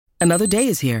Another day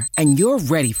is here, and you're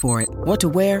ready for it. What to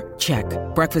wear? Check.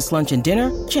 Breakfast, lunch, and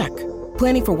dinner? Check.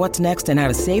 Planning for what's next and how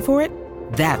to save for it?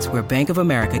 That's where Bank of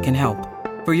America can help.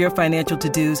 For your financial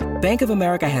to-dos, Bank of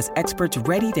America has experts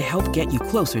ready to help get you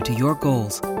closer to your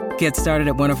goals. Get started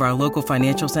at one of our local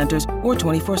financial centers or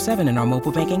 24/7 in our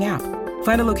mobile banking app.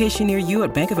 Find a location near you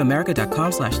at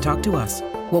bankofamerica.com/talktous.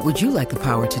 What would you like the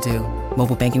power to do?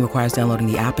 Mobile banking requires downloading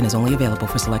the app and is only available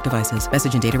for select devices.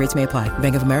 Message and data rates may apply.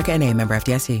 Bank of America N.A., member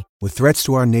FDIC. With threats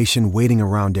to our nation waiting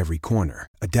around every corner,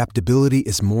 adaptability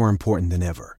is more important than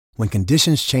ever. When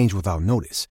conditions change without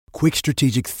notice, quick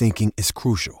strategic thinking is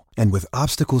crucial. And with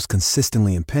obstacles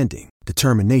consistently impending,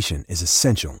 determination is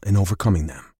essential in overcoming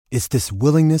them. It's this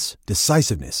willingness,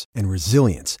 decisiveness, and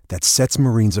resilience that sets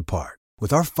Marines apart.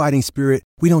 With our fighting spirit,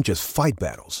 we don't just fight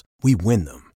battles, we win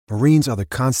them. Marines are the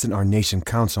constant our nation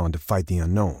counts on to fight the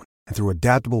unknown. And through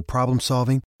adaptable problem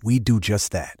solving, we do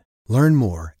just that. Learn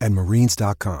more at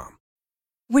marines.com.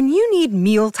 When you need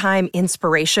mealtime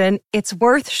inspiration, it's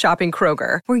worth shopping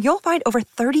Kroger, where you'll find over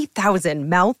 30,000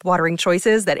 mouth-watering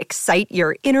choices that excite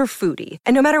your inner foodie.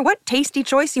 And no matter what tasty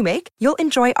choice you make, you'll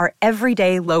enjoy our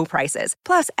everyday low prices,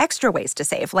 plus extra ways to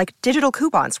save, like digital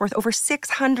coupons worth over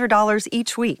 $600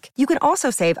 each week. You can also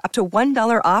save up to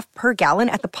 $1 off per gallon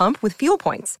at the pump with fuel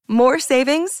points. More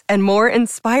savings and more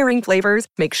inspiring flavors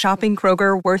make shopping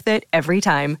Kroger worth it every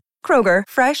time. Kroger,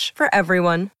 fresh for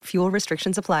everyone. Fuel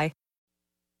restrictions apply.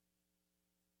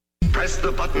 Press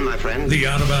the button, my friend. The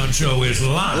Out of Bounds Show is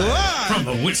live from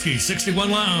the Whiskey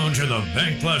 61 Lounge in the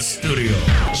Bank Plus studio.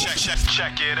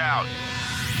 Check it out.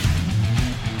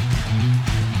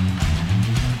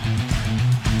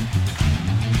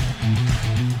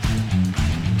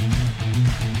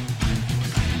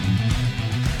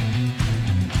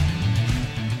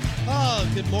 Oh,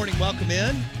 good morning. Welcome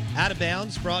in. Out of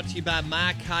Bounds brought to you by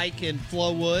Mike Hike in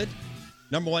Flowood.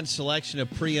 Number one selection of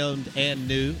pre-owned and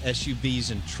new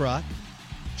SUVs and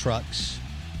trucks.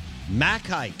 Mac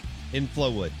Hike in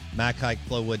Flowood.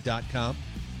 MacHikeFlowood.com.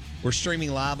 We're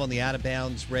streaming live on the Out of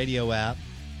Bounds radio app.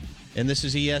 And this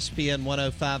is ESPN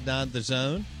 105.9 The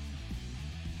Zone.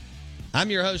 I'm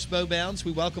your host, Bo Bounds.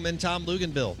 We welcome in Tom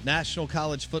Luginbill, National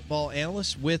College Football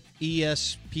Analyst with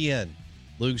ESPN.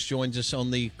 Lugs joins us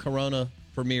on the Corona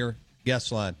Premier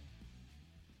guest line.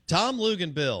 Tom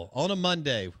Luginbill on a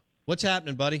Monday. What's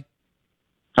happening, buddy?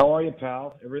 How are you,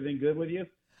 pal? Everything good with you?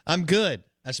 I'm good.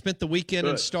 I spent the weekend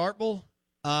in Good. Starkville.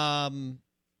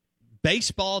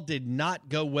 Baseball did not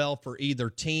go well for either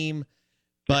team,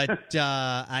 but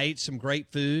I ate some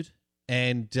great food,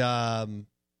 and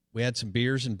we had some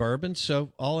beers and bourbon.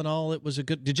 So all in all, it was a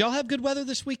good – did y'all have good weather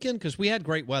this weekend? Because we had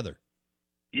great weather.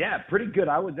 Yeah, pretty good.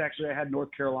 I had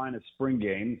North Carolina spring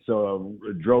game, so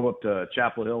I drove up to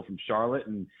Chapel Hill from Charlotte,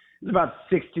 and it was about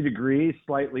 60 degrees,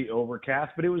 slightly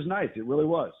overcast, but it was nice. It really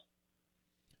was.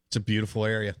 It's a beautiful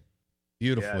area.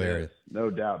 Beautiful area. Is.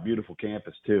 No doubt. Beautiful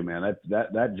campus too, man.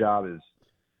 That job is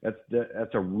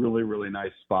that's a really, really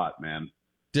nice spot, man.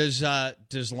 Does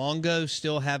Longo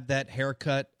still have that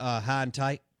haircut high and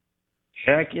tight?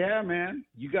 Heck yeah, man.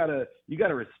 You gotta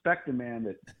respect a man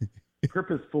that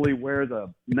purposefully wears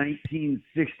a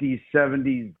 1960s,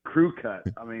 70s crew cut.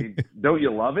 I mean, don't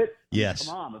you love it? Yes.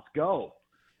 Come on, let's go.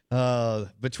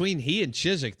 Between he and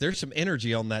Chiswick, there's some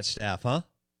energy on that staff, huh?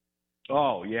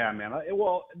 Oh, yeah, man.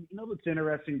 Well, you know what's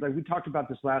interesting? Like, we talked about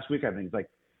this last week, I think. It's like,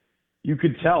 you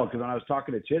could tell, because when I was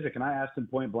talking to Chiswick, and I asked him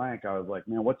point blank, I was like,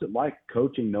 man, what's it like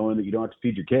coaching knowing that you don't have to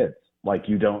feed your kids? Like,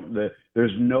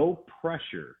 there's no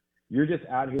pressure. You're just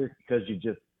out here because you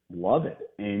just love it,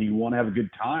 and you want to have a good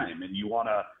time, and you want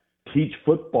to teach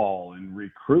football and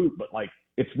recruit, but, like,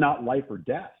 it's not life or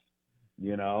death,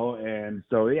 you know? And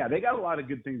so, yeah, they got a lot of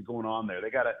good things going on there.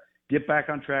 They got to get back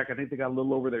on track. I think they got a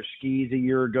little over their skis a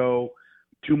year ago.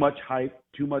 Too much hype,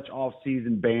 too much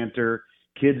off-season banter.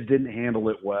 Kids didn't handle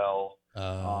it well.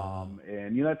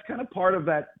 And, you know, it's kind of part of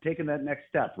that, taking that next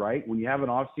step, right? When you have an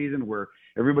off-season where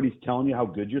everybody's telling you how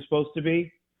good you're supposed to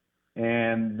be,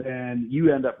 and then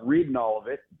you end up reading all of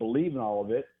it, believing all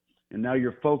of it, and now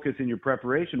your focus and your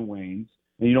preparation wanes,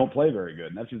 and you don't play very good.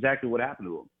 And that's exactly what happened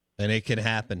to them. And it can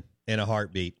happen in a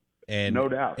heartbeat. And no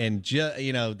doubt. And,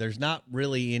 you know, there's not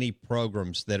really any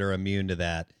programs that are immune to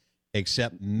that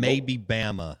except maybe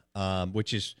Bama,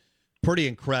 which is pretty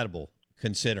incredible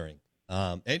considering.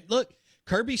 And look,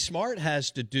 Kirby Smart has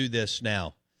to do this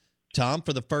now, Tom,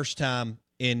 for the first time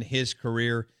in his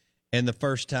career, and the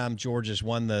first time Georgia's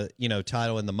won the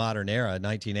title in the modern era.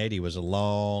 1980 was a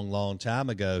long, long time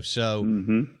ago. So,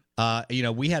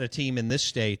 we had a team in this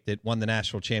state that won the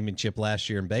national championship last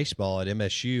year in baseball at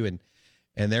MSU,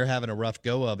 and they're having a rough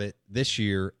go of it this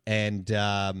year. And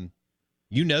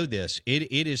You know this. It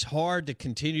is hard to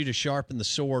continue to sharpen the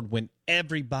sword when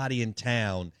everybody in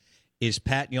town is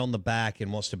patting you on the back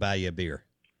and wants to buy you a beer.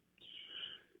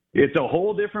 It's a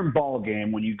whole different ball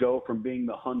game when you go from being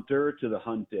the hunter to the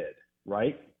hunted,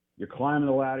 right? You're climbing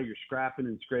the ladder, you're scrapping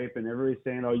and scraping. Everybody's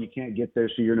saying, "Oh, you can't get there,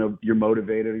 so you're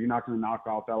motivated, or you're not going to knock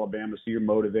off Alabama, so you're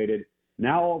motivated."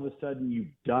 Now all of a sudden you've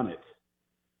done it.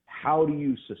 How do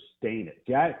you sustain it?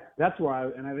 Yeah, that's where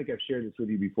I think I've shared this with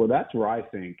you before. That's where I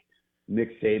think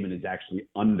Nick Saban is actually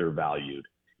undervalued.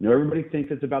 You know, everybody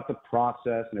thinks it's about the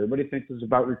process, and everybody thinks it's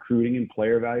about recruiting and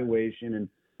player evaluation, and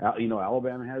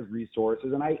Alabama has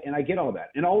resources, and I get all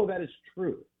that, and all of that is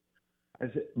true.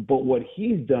 But what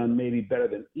he's done maybe better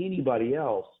than anybody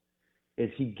else is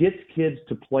he gets kids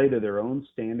to play to their own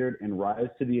standard and rise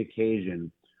to the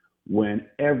occasion when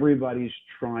everybody's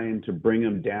trying to bring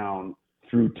them down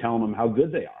through telling them how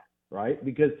good they are, right?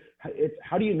 Because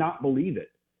how do you not believe it?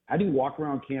 How do you walk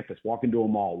around campus, walk into a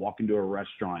mall, walk into a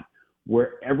restaurant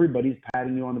where everybody's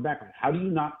patting you on the back? How do you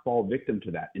not fall victim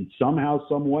to that? And somehow,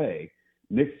 some way,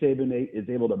 Nick Saban is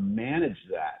able to manage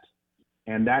that.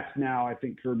 And that's now, I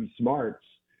think, Kirby Smart's,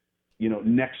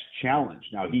 next challenge.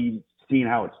 Now, he's seen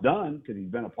how it's done because he's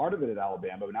been a part of it at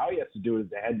Alabama, but now he has to do it as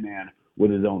the head man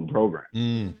with his own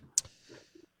program.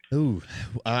 Ooh,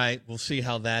 all right. We'll see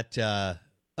how that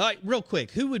all right, real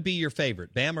quick. Who would be your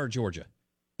favorite, Bama or Georgia,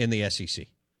 in the SEC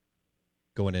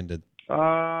going into?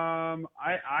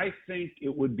 I think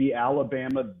it would be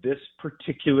Alabama this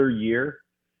particular year,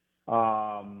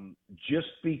 just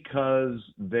because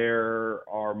there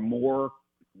are more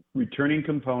returning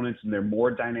components and they're more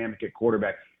dynamic at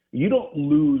quarterback. You don't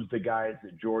lose the guys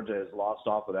that Georgia has lost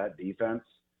off of that defense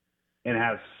and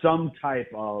have some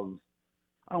type of,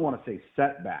 I don't want to say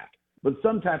setback, but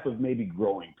some type of maybe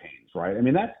growing pains, right? I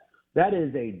mean, that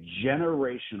is a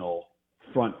generational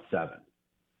front seven.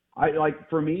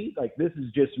 For me, this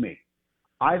is just me.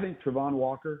 I think Travon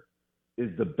Walker is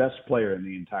the best player in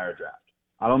the entire draft.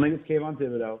 I don't think it's Kayvon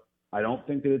Thibodeau. I don't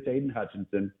think that it's Aiden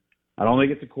Hutchinson. I don't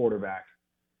think it's a quarterback.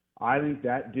 I think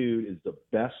that dude is the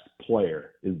best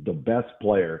player,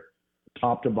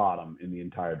 top to bottom in the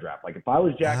entire draft. If I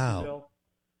was Jacksonville,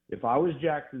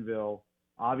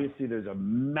 obviously there's a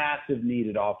massive need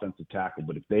at offensive tackle.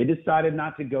 But if they decided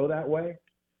not to go that way,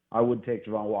 I would take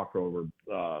Travon Walker over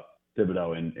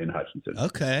Thibodeau and Hutchinson.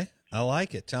 Okay. I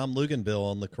like it. Tom Luganville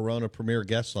on the Corona Premier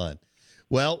guest line.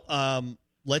 Well,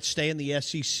 let's stay in the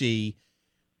SEC.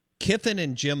 Kiffin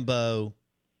and Jimbo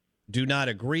do not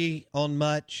agree on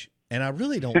much, and I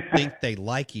really don't think they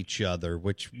like each other,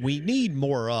 which we need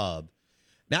more of.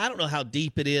 Now, I don't know how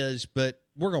deep it is, but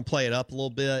we're going to play it up a little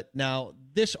bit. Now,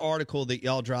 this article that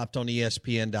y'all dropped on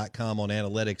ESPN.com on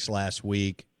analytics last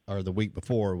week or the week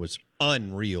before was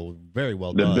unreal. Very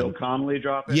well done. Did Bill Connolly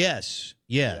drop it? Yes.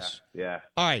 Yeah.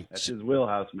 All right. That's his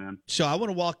wheelhouse, man. So I want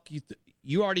to walk you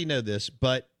you already know this,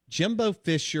 but Jimbo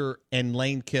Fisher and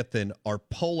Lane Kiffin are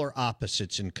polar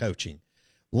opposites in coaching.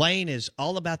 Lane is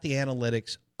all about the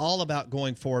analytics, all about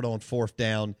going for it on fourth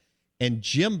down, and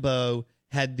Jimbo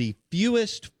had the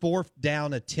fewest fourth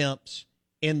down attempts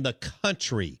in the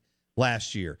country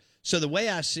last year. So the way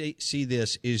I see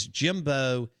this is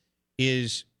Jimbo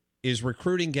is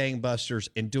recruiting gangbusters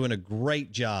and doing a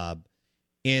great job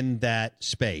in that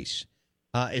space.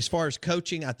 As far as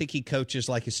coaching, I think he coaches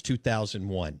like it's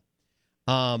 2001.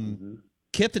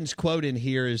 Kiffin's quote in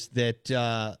here is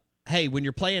that, hey, when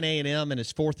you're playing A&M and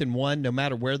it's 4th and 1, no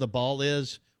matter where the ball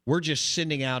is, we're just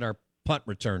sending out our punt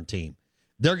return team.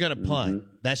 They're going to punt.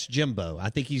 That's Jimbo.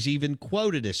 I think he's even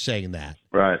quoted as saying that.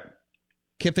 Right.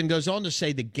 Kiffin goes on to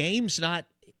say the game's not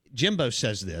 – Jimbo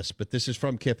says this, but this is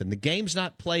from Kiffin. The game's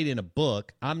not played in a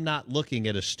book. I'm not looking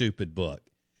at a stupid book.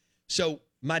 So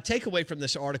my takeaway from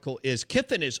this article is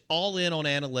Kiffin is all in on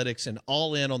analytics and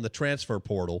all in on the transfer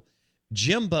portal.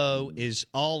 Jimbo is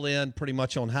all in pretty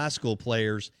much on high school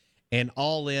players and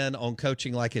all in on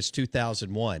coaching like it's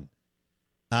 2001.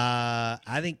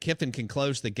 I think Kiffin can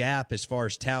close the gap as far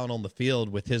as talent on the field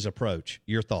with his approach.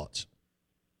 Your thoughts?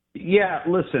 Yeah,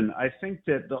 listen, I think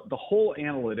that the whole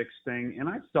analytics thing, and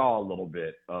I saw a little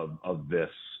bit of this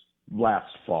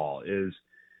last fall, is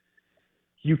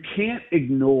you can't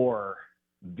ignore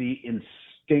the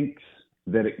instincts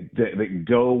that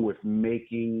go with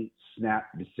making snap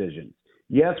decisions.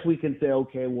 Yes, we can say,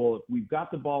 okay, well, if we've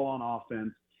got the ball on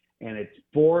offense and it's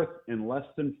 4th and less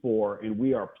than 4 and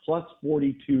we are plus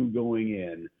 42 going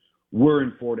in, we're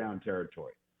in 4-down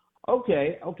territory.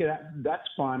 Okay, that's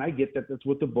fine. I get that. That's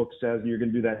what the book says, and you're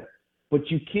going to do that. But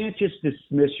you can't just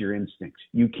dismiss your instincts.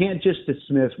 You can't just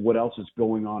dismiss what else is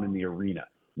going on in the arena,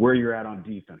 where you're at on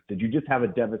defense. Did you just have a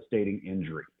devastating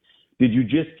injury? Did you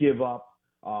just give up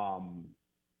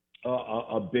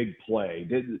a big play?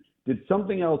 Did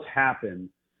something else happen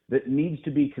that needs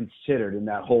to be considered in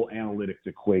that whole analytics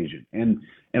equation? And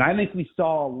I think we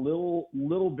saw a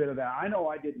little bit of that. I know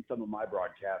I did in some of my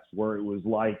broadcasts where it was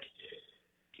like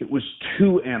it was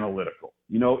too analytical.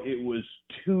 It was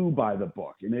too by the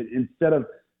book. And instead of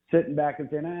sitting back and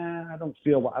saying, I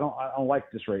don't like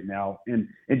this right now, and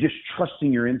just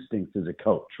trusting your instincts as a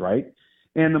coach, right?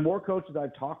 And the more coaches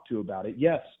I've talked to about it,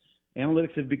 yes,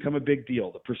 analytics has become a big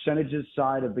deal. The percentages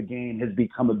side of the game has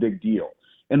become a big deal.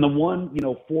 And the one,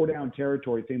 4-down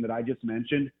territory thing that I just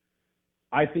mentioned,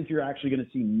 I think you're actually going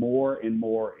to see more and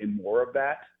more and more of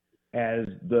that as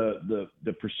the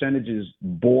percentages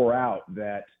bore out,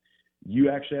 that you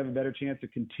actually have a better chance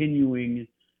of continuing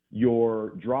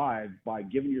your drive by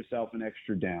giving yourself an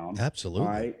extra down. Absolutely.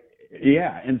 Right?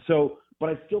 Yeah. And so, but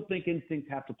I still think instincts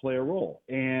have to play a role.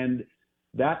 And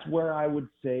that's where I would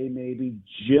say maybe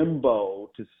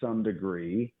Jimbo, to some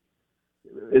degree,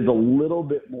 is a little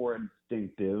bit more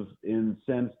instinctive in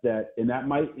the sense that, and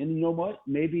you know what,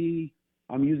 maybe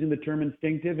I'm using the term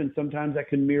instinctive, and sometimes that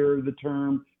can mirror the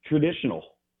term traditional.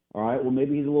 All right. Well,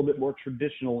 maybe he's a little bit more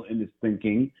traditional in his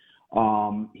thinking.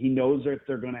 He knows that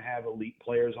they're going to have elite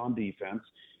players on defense.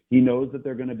 He knows that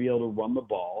they're going to be able to run the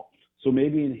ball. So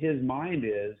maybe in his mind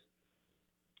is,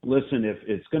 listen, if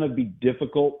it's going to be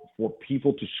difficult for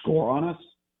people to score on us,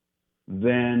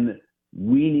 then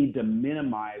we need to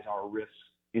minimize our risks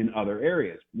in other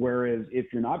areas. Whereas if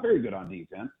you're not very good on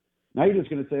defense, now you're just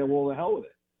going to say, well, the hell with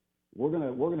it. We're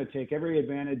going to take every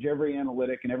advantage, every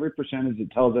analytic, and every percentage that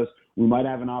tells us we might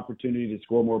have an opportunity to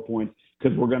score more points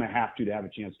because we're going to have a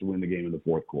chance to win the game in the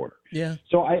fourth quarter. Yeah.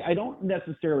 So I don't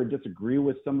necessarily disagree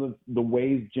with some of the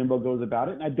ways Jimbo goes about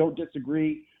it, and I don't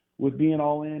disagree with being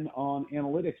all in on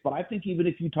analytics. But I think even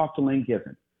if you talk to Lane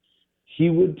Kiffin, he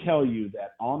would tell you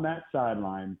that on that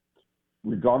sideline,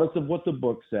 regardless of what the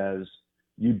book says,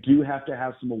 you do have to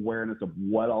have some awareness of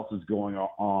what else is going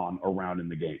on around in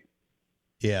the game.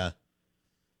 Yeah.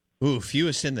 Ooh,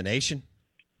 fewest in the nation.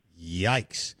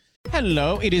 Yikes.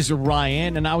 Hello, it is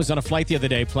Ryan, and I was on a flight the other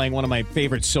day playing one of my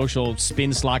favorite social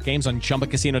spin slot games on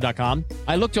ChumbaCasino.com.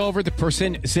 I looked over the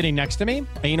person sitting next to me,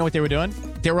 and you know what they were doing?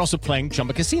 They were also playing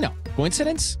Chumba Casino.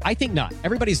 Coincidence? I think not.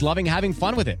 Everybody's loving having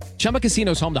fun with it. Chumba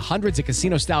Casino is home to hundreds of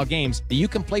casino-style games that you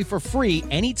can play for free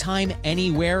anytime,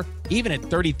 anywhere, even at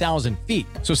 30,000 feet.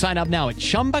 So sign up now at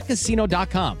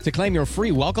ChumbaCasino.com to claim your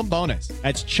free welcome bonus.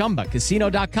 That's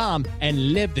ChumbaCasino.com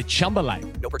and live the Chumba life.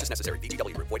 No purchase necessary.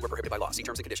 VGW. Void where prohibited by law. See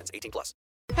terms and conditions. 18+.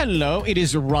 Hello, it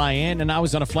is Ryan, and I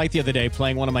was on a flight the other day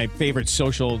playing one of my favorite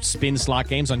social spin slot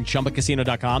games on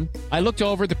ChumbaCasino.com. I looked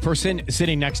over the person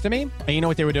sitting next to me, and you know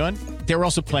what they were doing? They were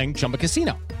also playing Chumba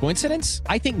Casino. Coincidence?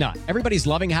 I think not. Everybody's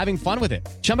loving having fun with it.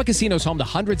 Chumba Casino is home to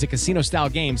hundreds of casino-style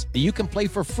games that you can play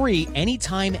for free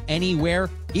anytime, anywhere,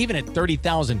 even at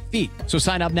 30,000 feet. So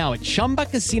sign up now at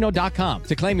ChumbaCasino.com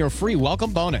to claim your free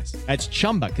welcome bonus. That's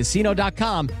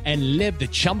ChumbaCasino.com and live the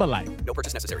Chumba life. No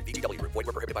purchase necessary. VGW. Void where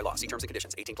prohibited by law. See terms and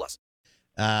conditions. 18+.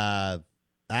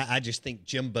 I just think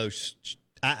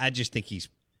I just think he's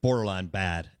borderline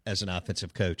bad as an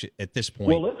offensive coach at this point.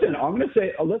 Well, listen, I'm going to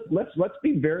say let's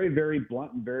be very, very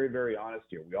blunt and very, very honest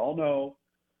here. We all know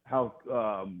how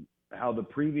the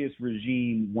previous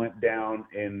regime went down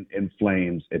in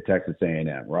flames at Texas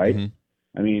A&M, right?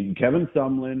 Mm-hmm. I mean, Kevin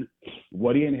Sumlin,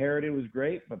 what he inherited was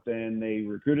great, but then they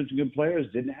recruited some good players,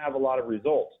 didn't have a lot of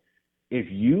results. If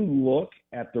you look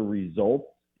at the results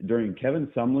during Kevin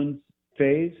Sumlin's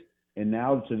phase and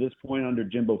now to this point under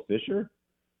Jimbo Fisher,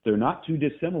 they're not too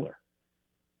dissimilar.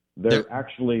 They're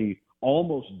actually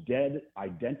almost dead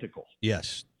identical.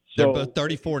 Yes. So, they're both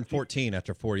 34 and 14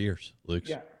 after 4 years, Luke.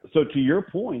 Yeah. So to your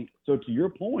point,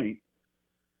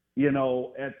 you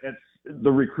know, at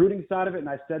the recruiting side of it, and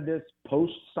I said this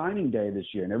post-signing day this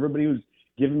year, and everybody was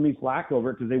giving me flack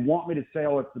over it because they want me to say,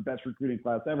 oh, it's the best recruiting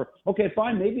class ever. Okay,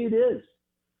 fine, maybe it is.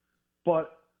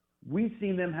 But we've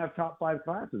seen them have top 5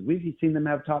 classes. We've seen them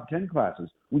have top 10 classes.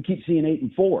 We keep seeing 8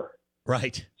 and 4.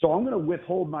 Right. So I'm going to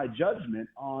withhold my judgment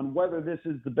on whether this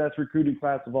is the best recruiting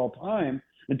class of all time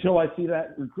until I see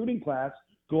that recruiting class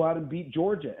go out and beat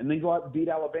Georgia, and then go out and beat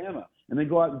Alabama, and then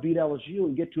go out and beat LSU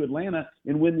and get to Atlanta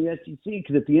and win the SEC.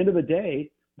 Because at the end of the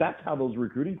day, that's how those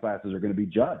recruiting classes are going to be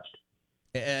judged.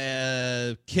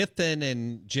 Kiffin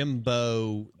and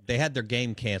Jimbo, they had their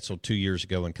game canceled 2 years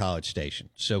ago in College Station.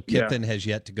 So Kiffin has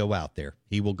yet to go out there.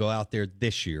 He will go out there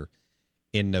this year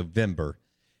in November.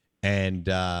 And,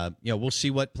 we'll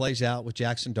see what plays out with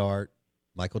Jackson Dart,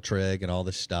 Michael Trigg, and all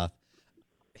this stuff.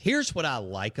 Here's what I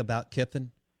like about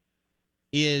Kiffin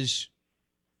is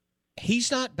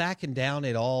he's not backing down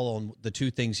at all on the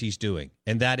two things he's doing,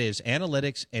 and that is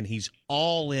analytics, and he's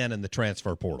all in the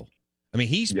transfer portal. I mean,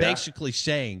 he's basically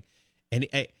saying, and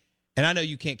I know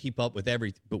you can't keep up with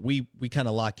everything, but we kind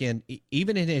of lock in.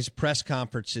 Even in his press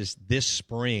conferences this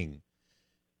spring,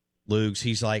 Lugs,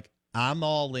 he's like, I'm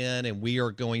all in, and we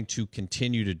are going to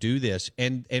continue to do this.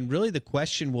 And really the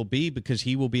question will be, because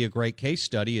he will be a great case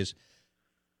study, is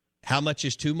how much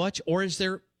is too much, or is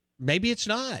there maybe it's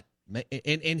not.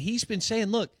 And he's been saying,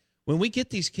 look, when we get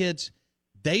these kids,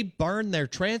 they burn their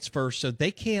transfer, so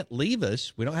they can't leave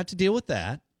us. We don't have to deal with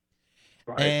that.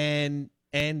 Right.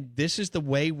 And this is the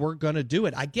way we're going to do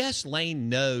it. I guess Lane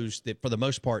knows that for the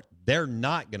most part, they're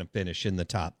not going to finish in the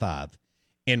top 5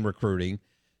 in recruiting.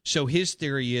 So his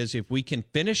theory is if we can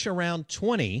finish around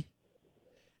 20,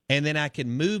 and then I can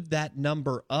move that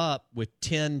number up with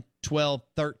 10, 12,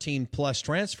 13 plus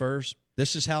transfers,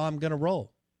 this is how I'm going to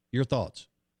roll. Your thoughts?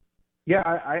 Yeah,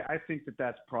 I think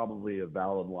that's probably a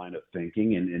valid line of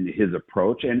thinking in his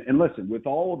approach. And listen, with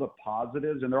all of the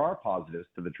positives, and there are positives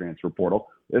to the transfer portal,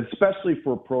 especially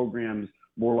for programs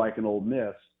more like an Ole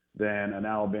Miss than an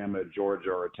Alabama, Georgia,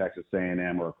 or a Texas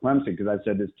A&M or a Clemson, because I've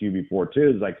said this to you before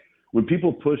too, is like when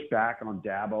people push back on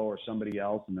Dabo or somebody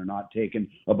else and they're not taking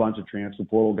a bunch of transfer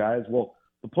portal guys, well,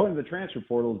 the point of the transfer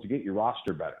portal is to get your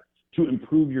roster better, to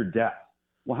improve your depth.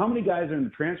 Well, how many guys are in the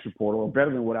transfer portal are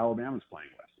better than what Alabama's playing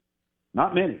with?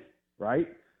 Not many, right?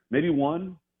 Maybe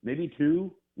one, maybe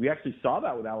two. We actually saw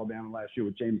that with Alabama last year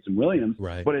with Jameson Williams,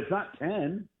 right? But it's not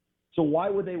 10. So why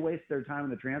would they waste their time in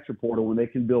the transfer portal when they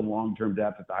can build long-term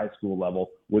depth at the high school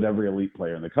level with every elite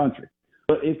player in the country?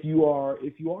 But if you are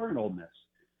an Ole Miss,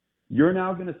 you're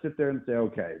now going to sit there and say,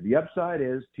 okay, the upside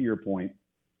is, to your point,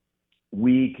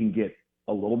 we can get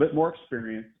a little bit more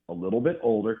experience, a little bit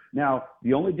older. Now,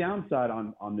 the only downside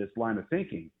on this line of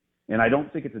thinking, and I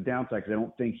don't think it's a downside because I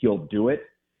don't think he'll do it,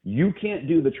 you can't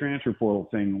do the transfer portal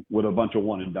thing with a bunch of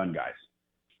one-and-done guys.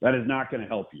 That is not going to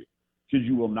help you because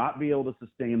you will not be able to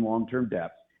sustain long-term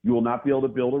depth. You will not be able to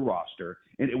build a roster,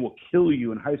 and it will kill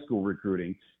you in high school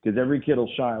recruiting because every kid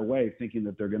will shy away thinking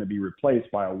that they're going to be replaced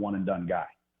by a one-and-done guy.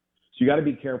 So you got to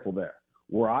be careful there.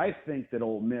 Where I think that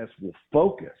Ole Miss will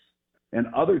focus, and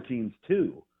other teams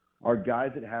too, are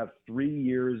guys that have 3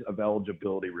 years of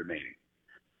eligibility remaining.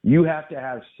 You have to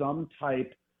have some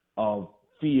type of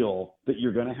feel that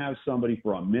you're going to have somebody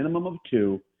for a minimum of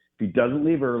 2. If he doesn't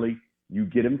leave early, you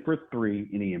get him for 3,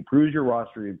 and he improves your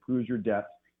roster, he improves your depth.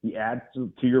 He adds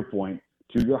to your point,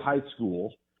 to your high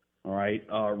school, all right,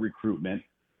 recruitment.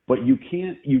 But you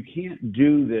can't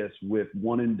do this with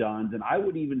one and dones. And I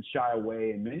would even shy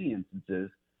away in many instances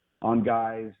on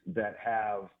guys that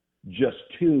have just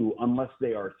 2 unless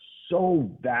they are so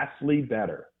vastly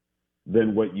better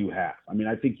than what you have. I mean,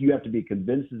 I think you have to be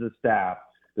convinced as a staff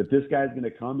that this guy's going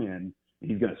to come in and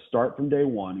he's going to start from day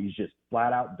one. He's just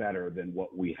flat out better than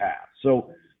what we have.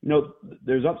 So, you know,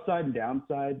 there's upside and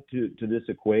downside to this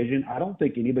equation. I don't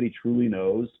think anybody truly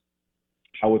knows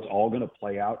how it's all going to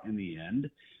play out in the end.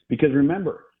 Because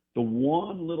remember, the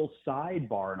one little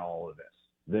sidebar in all of this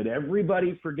that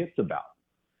everybody forgets about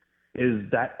is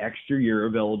that extra year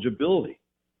of eligibility.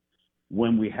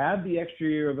 When we had the extra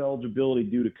year of eligibility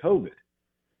due to COVID,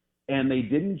 and they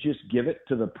didn't just give it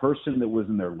to the person that was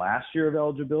in their last year of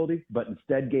eligibility, but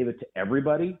instead gave it to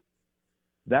everybody,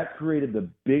 that created the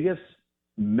biggest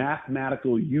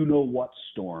mathematical you-know-what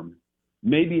storm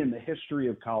maybe in the history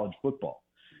of college football.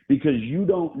 Because you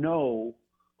don't know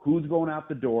who's going out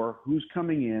the door, who's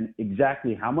coming in,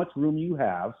 exactly how much room you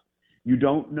have. You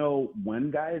don't know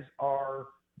when guys are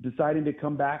deciding to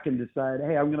come back and decide,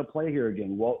 hey, I'm going to play here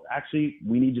again. Well, actually,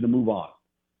 we need you to move on.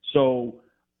 So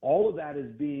all of that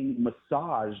is being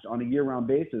massaged on a year-round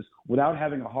basis without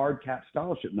having a hard cap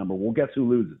scholarship number. Well, guess who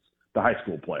loses? The high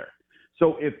school player.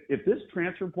 So if this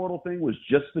transfer portal thing was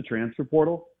just the transfer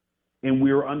portal and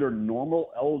we were under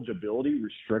normal eligibility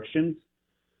restrictions,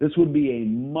 this would be a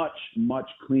much, much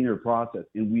cleaner process,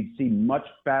 and we'd see much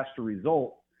faster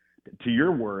results, to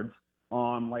your words,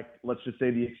 on, like, let's just say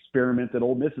the experiment that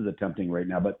Ole Miss is attempting right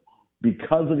now. But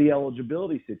because of the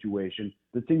eligibility situation,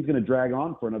 this thing's going to drag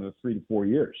on for another 3 to 4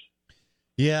 years.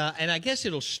 Yeah, and I guess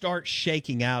it'll start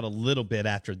shaking out a little bit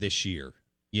after this year,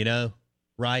 you know,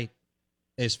 right?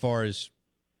 As far as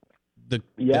the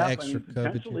extra COVID.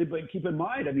 Potentially, but keep in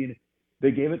mind, I mean,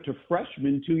 they gave it to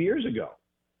freshmen 2 years ago.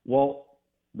 Well,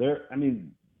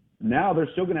 now they're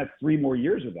still going to have 3 more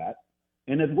years of that.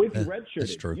 And if you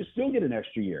redshirted, you still get an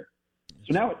extra year.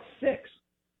 So now it's 6.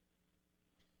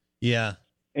 Yeah.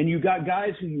 And you got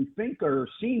guys who you think are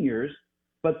seniors,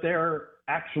 but they're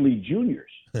actually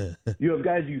juniors. You have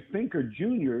guys you think are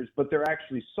juniors, but they're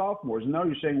actually sophomores. And now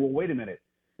you're saying, well, wait a minute.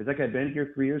 Has that guy been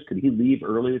here 3 years? Could he leave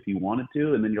early if he wanted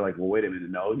to? And then you're like, well, wait a minute.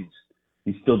 No,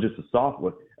 he's still just a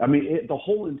sophomore. I mean, the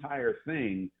whole entire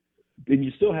thing then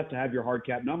you still have to have your hard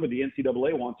cap number. The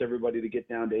NCAA wants everybody to get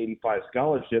down to 85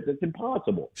 scholarship. It's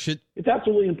impossible. It's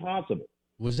absolutely impossible.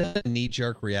 Was that a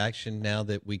knee-jerk reaction now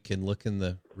that we can look in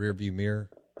the rearview mirror?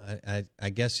 I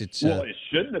guess it's... Well, it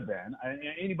shouldn't have been.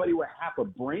 Anybody with half a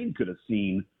brain could have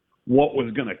seen what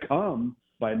was going to come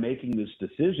by making this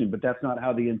decision, but that's not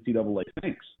how the NCAA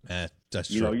thinks. That's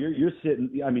true. You know, you're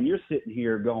sitting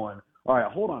here going, all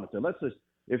right, hold on a second.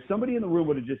 If somebody in the room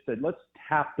would have just said, let's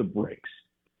tap the brakes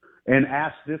and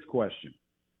ask this question: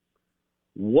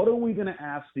 what are we going to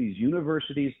ask these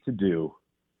universities to do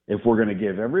if we're going to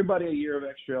give everybody a year of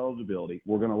extra eligibility?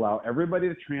 We're going to allow everybody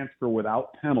to transfer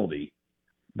without penalty,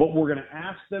 but we're going to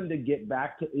ask them to get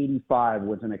back to 85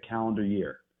 within a calendar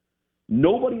year.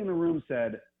 Nobody in the room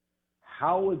said,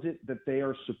 how is it that they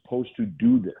are supposed to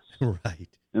do this? Right.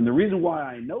 And the reason why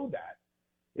I know that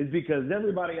is because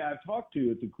everybody I've talked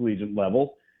to at the collegiate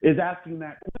level is asking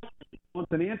that question,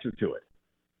 wants an answer to it.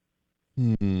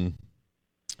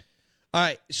 All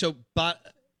right, so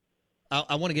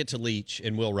I want to get to Leach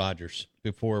and Will Rogers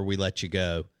before we let you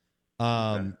go.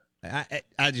 I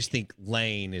just think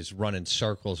Lane is running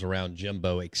circles around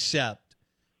Jimbo, except,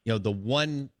 you know, the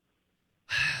one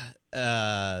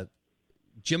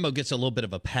Jimbo gets a little bit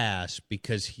of a pass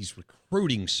because he's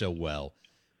recruiting so well.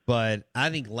 But I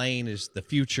think Lane is the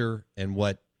future and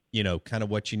what you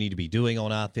need to be doing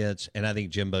on offense. And I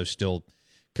think Jimbo's still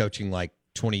coaching like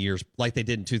 20 years, like they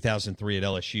did in 2003 at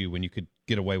LSU when you could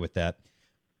get away with that.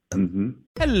 Mm-hmm.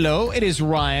 Hello, it is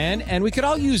Ryan, and we could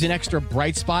all use an extra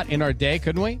bright spot in our day,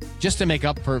 couldn't we? Just to make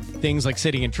up for things like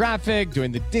sitting in traffic,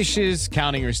 doing the dishes,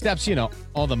 counting your steps,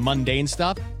 all the mundane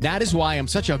stuff. That is why I'm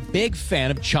such a big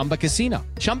fan of Chumba Casino.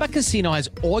 Chumba Casino has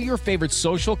all your favorite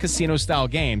social casino-style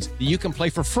games that you can play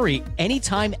for free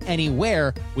anytime,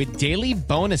 anywhere with daily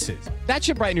bonuses. That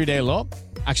should brighten your day a little.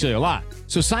 Actually, a lot.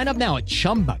 So sign up now at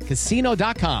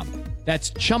ChumbaCasino.com.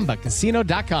 That's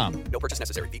ChumbaCasino.com. No purchase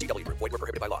necessary. VGW Group. Void where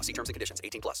prohibited by law. See terms and conditions.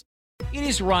 18+. It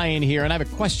is Ryan here, and I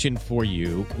have a question for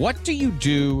you. What do you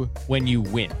do when you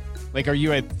win? Like, are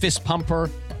you a fist pumper,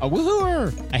 a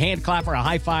woohooer, a hand clapper, a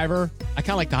high fiver? I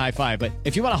kind of like the high five, but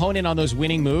if you want to hone in on those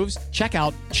winning moves, check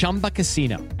out Chumba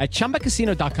Casino. At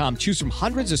ChumbaCasino.com, choose from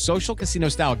hundreds of social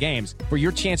casino-style games for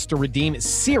your chance to redeem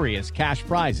serious cash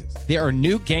prizes. There are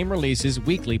new game releases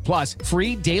weekly, plus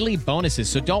free daily bonuses,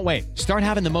 so don't wait. Start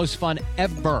having the most fun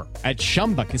ever at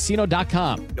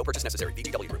ChumbaCasino.com. No purchase necessary.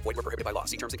 VGW Group. Void where prohibited by law.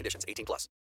 See terms and conditions. 18+.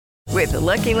 With the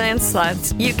Lucky Land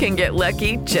Slots, you can get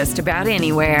lucky just about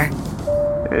anywhere.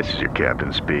 This is your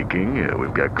captain speaking.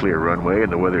 We've got clear runway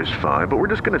and the weather's fine, but we're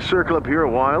just going to circle up here a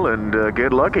while and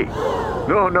get lucky.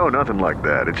 No, nothing like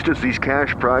that. It's just these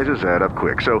cash prizes add up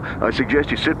quick. So I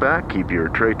suggest you sit back, keep your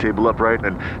tray table upright,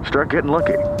 and start getting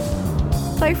lucky.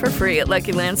 Play for free at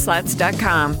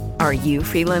LuckyLandSlots.com. Are you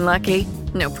feeling lucky?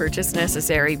 No purchase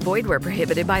necessary. Void where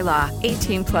prohibited by law.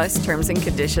 18+ terms and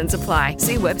conditions apply.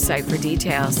 See website for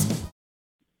details.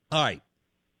 All right.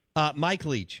 Mike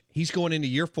Leach, he's going into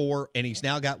year 4, and he's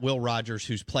now got Will Rogers,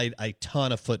 who's played a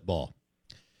ton of football.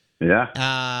 Yeah.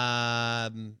 How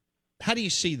do you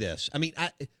see this? I mean,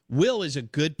 Will is a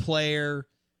good player.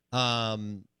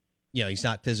 He's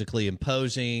not physically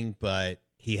imposing, but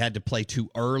he had to play too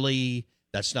early.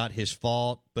 That's not his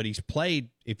fault. But he's played,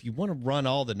 if you want to run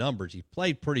all the numbers, he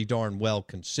played pretty darn well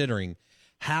considering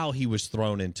how he was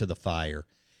thrown into the fire.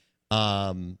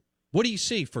 What do you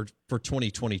see for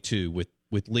 2022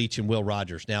 with Leach and Will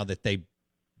Rogers now that they've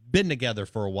been together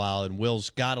for a while and Will's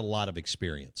got a lot of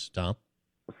experience, Tom?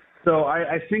 So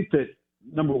I think that,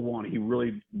 number one, he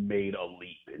really made a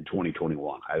leap in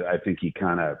 2021. I think he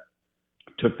kind of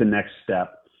took the next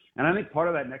step. And I think part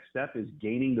of that next step is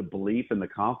gaining the belief and the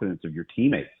confidence of your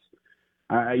teammates.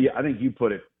 I think you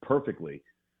put it perfectly.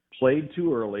 Played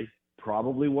too early,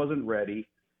 probably wasn't ready,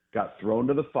 got thrown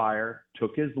to the fire,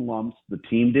 took his lumps, the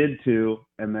team did too,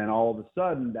 and then all of a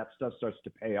sudden that stuff starts to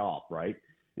pay off, right?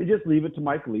 And just leave it to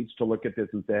Mike Leach to look at this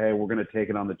and say, hey, we're going to take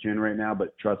it on the chin right now,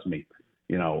 but trust me,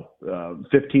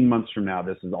 15 months from now,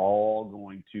 this is all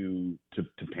going to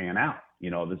pan out.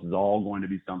 This is all going to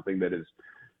be something that is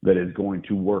going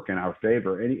to work in our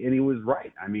favor. And he was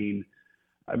right. I mean,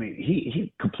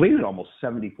 he completed almost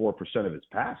 74% of his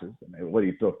passes. What do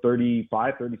you throw,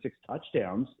 35, 36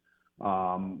 touchdowns?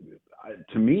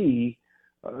 To me,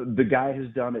 the guy has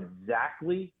done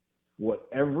exactly what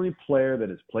every player that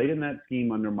has played in that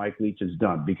scheme under Mike Leach has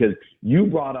done, because you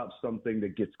brought up something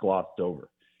that gets glossed over.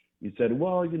 You said,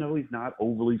 well, he's not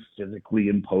overly physically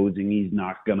imposing. He's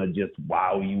not going to just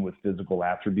wow you with physical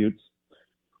attributes.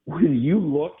 When you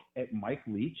look at Mike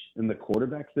Leach and the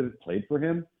quarterbacks that have played for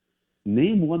him,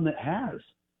 name one that has.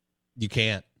 You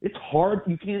can't. It's hard.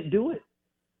 You can't do it.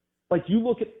 Like, you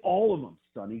look at all of them,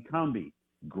 Sonny Cumbie,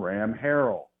 Graham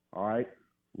Harrell, all right,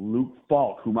 Luke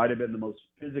Falk, who might have been the most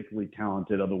physically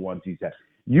talented of the ones he's had.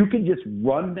 You can just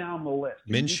run down the list.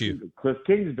 Minshew. Cliff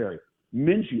Kingsbury,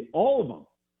 Minshew, all of them.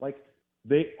 Like,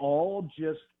 they all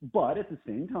just – but at the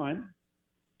same time,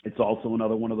 it's also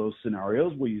another one of those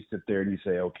scenarios where you sit there and you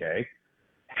say, okay,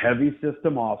 heavy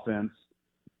system offense,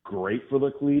 great for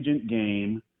the collegiate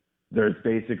game. There's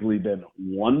basically been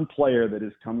one player that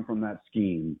has come from that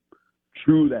scheme,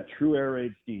 that true air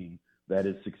raid scheme, that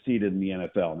has succeeded in the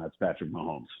NFL, and that's Patrick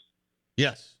Mahomes.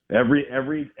 Yes.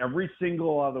 Every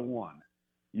single other one.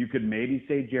 You could maybe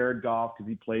say Jared Goff because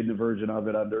he played in a version of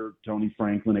it under Tony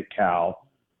Franklin at Cal.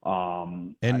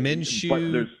 And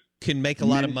Minshew can make a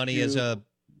lot of money as a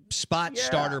spot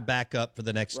starter backup for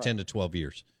the next 10 to 12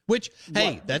 years. Which,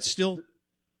 hey, that's still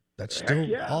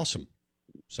awesome.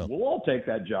 So we'll all take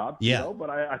that job. Yeah. You know? But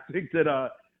I think that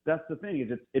that's the thing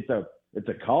is it's a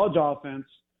college offense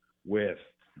with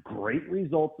great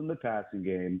results in the passing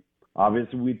game.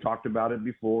 Obviously, we talked about it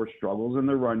before, struggles in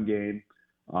the run game.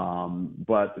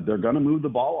 But they're going to move the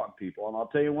ball on people. And I'll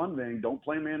tell you one thing, don't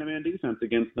play man-to-man defense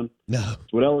against them. No.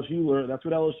 That's what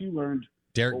LSU learned.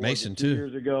 Derek Mason, too. 2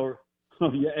 years ago.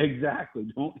 Oh, yeah,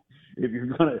 exactly. If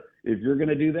you're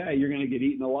gonna do that, you're gonna get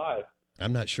eaten alive.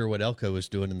 I'm not sure what Elko was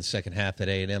doing in the second half at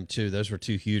A&M, too. Those were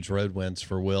 2 huge road wins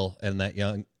for Will and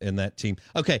that team.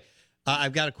 Okay,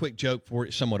 I've got a quick joke for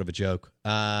you, somewhat of a joke.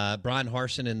 Brian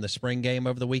Harsin in the spring game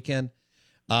over the weekend,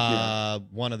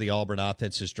 one of the Auburn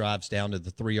offenses drives down to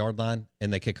the 3-yard line,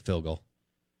 and they kick a field goal.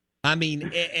 I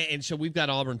mean, and so we've got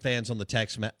Auburn fans on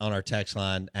our text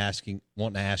line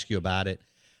wanting to ask you about it.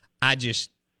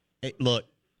 Look,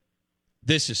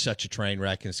 this is such a train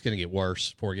wreck, and it's going to get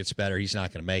worse before it gets better. He's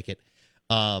not going to make it.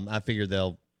 I figure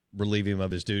they'll relieve him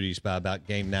of his duties by about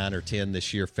game 9 or 10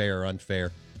 this year, fair or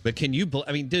unfair. But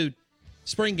dude,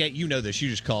 spring game, you know this. You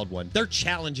just called one. They're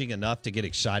challenging enough to get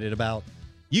excited about.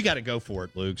 You got to go for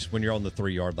it, Luke's, when you're on the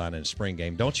 3-yard line in a spring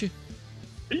game, don't you?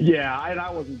 Yeah, and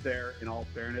I wasn't there, in all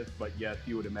fairness, but yes,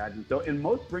 you would imagine so. And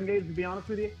most spring games, to be honest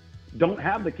with you, don't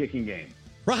have the kicking game.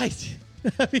 Right.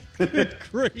 Good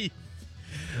grief.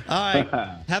 All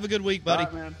right. Have a good week, buddy.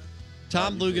 All right, man.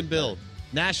 Tom Luginbill,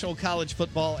 National College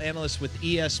Football Analyst with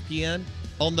ESPN,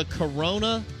 on the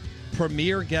Corona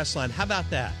Premier Guest Line. How about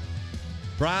that?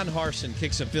 Brian Harsin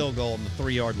kicks a field goal on the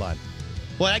 3-yard line.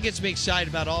 Boy, that gets me excited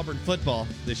about Auburn football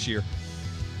this year.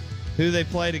 Who they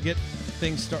play to get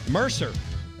things started? Mercer.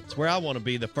 That's where I want to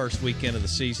be the first weekend of the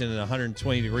season in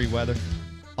 120-degree weather.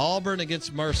 Auburn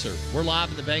against Mercer. We're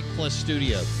live in the Bank Plus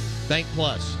studio. Bank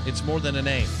Plus. It's more than a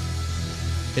name.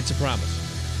 It's a promise.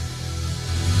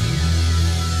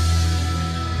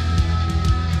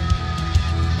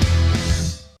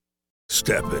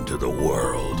 Step into the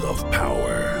world of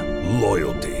power,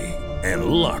 loyalty, and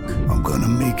luck. I'm gonna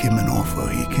make him an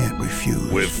offer he can't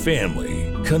refuse. With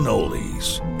family,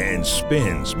 cannolis, and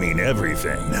spins mean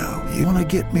everything. Now, you wanna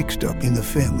get mixed up in the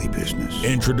family business.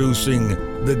 Introducing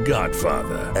The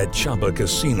Godfather at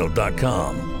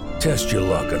ChumbaCasino.com. Test your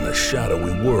luck in the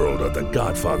shadowy world of The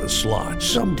Godfather slot.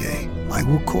 Someday, I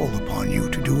will call upon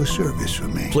you to do a service for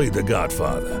me. Play The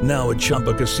Godfather now at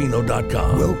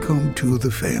ChumbaCasino.com. Welcome to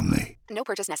the family. No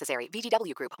purchase necessary.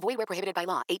 VGW Group. Void where prohibited by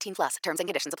law. 18 plus. Terms and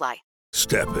conditions apply.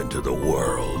 Step into the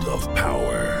world of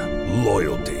power,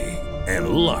 loyalty, and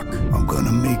luck. I'm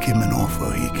gonna make him an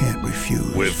offer he can't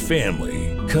refuse. With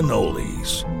family,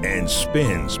 cannolis, and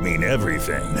spins mean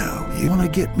everything. Now, you wanna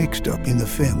get mixed up in the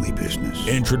family business.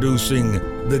 Introducing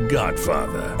The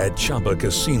Godfather at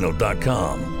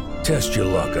ChumbaCasino.com. Test your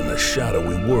luck in the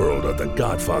shadowy world of The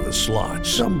Godfather slot.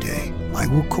 Someday, I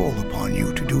will call upon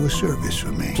you to do a service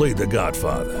for me. Play The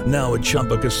Godfather now at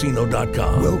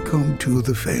ChumbaCasino.com. Welcome to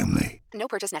the family. No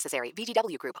purchase necessary.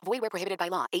 VGW Group. Void where prohibited by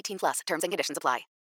law. 18 plus. Terms and conditions apply.